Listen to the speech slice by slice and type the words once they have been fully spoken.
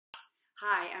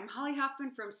Hi, I'm Holly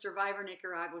Hoffman from Survivor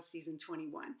Nicaragua Season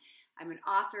 21. I'm an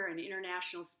author and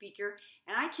international speaker,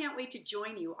 and I can't wait to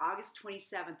join you August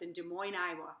 27th in Des Moines,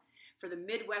 Iowa for the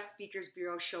Midwest Speakers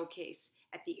Bureau Showcase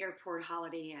at the Airport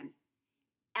Holiday Inn.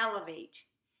 Elevate.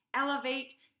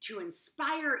 Elevate to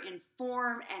inspire,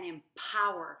 inform, and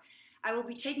empower. I will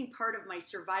be taking part of my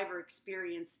Survivor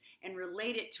experience and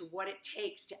relate it to what it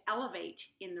takes to elevate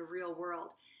in the real world.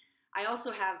 I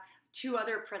also have two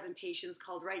other presentations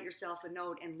called Write Yourself a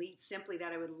Note and Lead Simply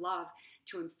that I would love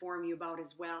to inform you about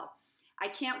as well. I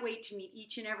can't wait to meet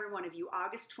each and every one of you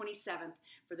August 27th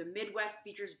for the Midwest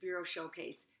Speakers Bureau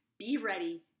Showcase. Be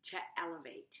ready to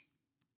elevate.